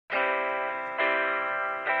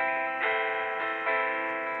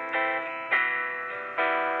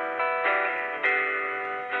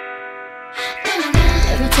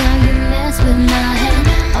Every time you mess with my head,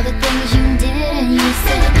 all the things you did and you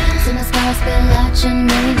said, so my scars spill out your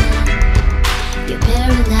name. You're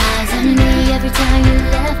paralyzing me every time you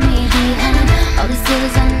left me behind. All these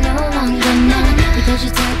tears are no longer mine, because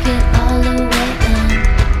you took it all away.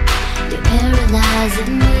 You're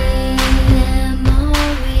paralyzing me.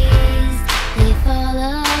 Memories, they fall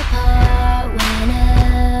apart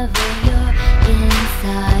whenever you're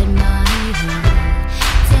inside my head.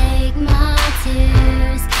 Take my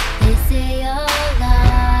tears, they say a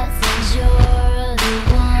lot, since you're the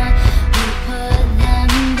one who put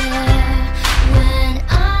them there. When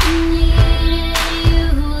I needed you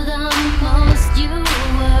the most, you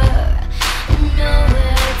were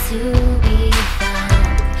nowhere to be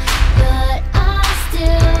found. But I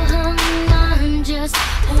still hung on, just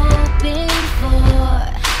hoping for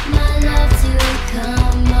my love to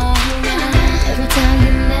come around. Every time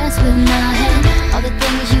you mess with my head, all the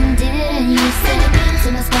things you did and you said, so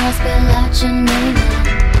my scars spill out your name.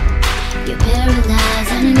 You're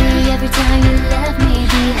paralyzing me every time you left me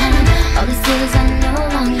behind. All these tears are no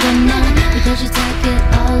longer mine, because you took it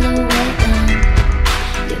all away.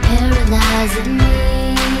 You're paralyzing me.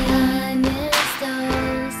 I miss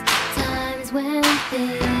those times when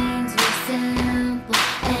things were simple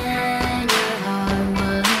and your heart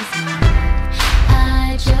was mine.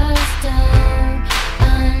 I just don't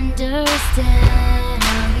understand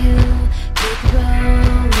how you could throw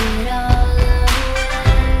it all away.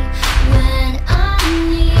 When I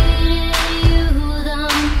needed you the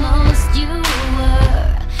most, you were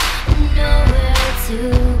nowhere to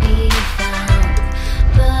be found.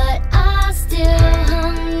 But I still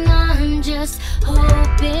hung on, just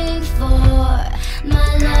hoping for my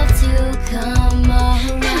love to come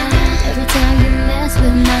around. Every time you mess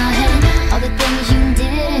with my head, all the things you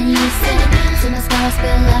did and you said, so my scars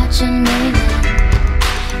spill out your name.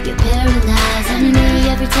 You're paralyzing me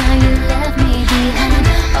every time you left me behind.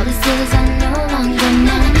 All these tears are no longer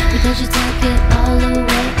mine, because you took it all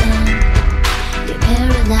away. You're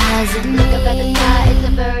paralyzing me. Look up at the sky, it's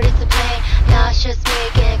a bird, it's a plane. Now it's just me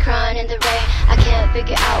again, crying in the rain. I can't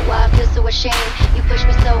figure out why I feel so ashamed. You push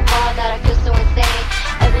me so hard that I feel so insane.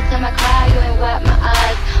 Every time I cry, you ain't wipe my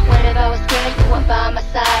eyes. Whenever I was scared, you weren't by my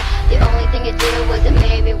side. The only thing it did was it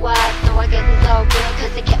made me wise. So I guess it's all real,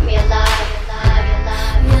 cause it kept me alive.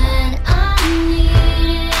 When I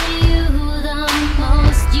needed you the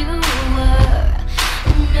most, you were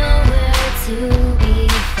nowhere to be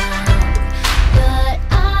found. But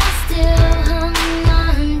I still hung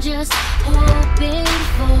on, just hoping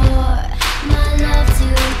for my love to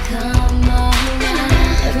come around.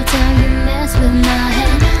 Every time you mess with my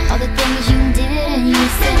head, all the things you did and you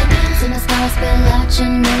said, so my scars spill out your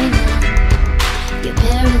name. You're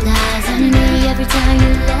paralyzing me every time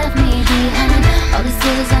you left me behind. All these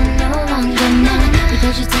tears are no longer mine,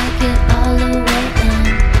 because you took it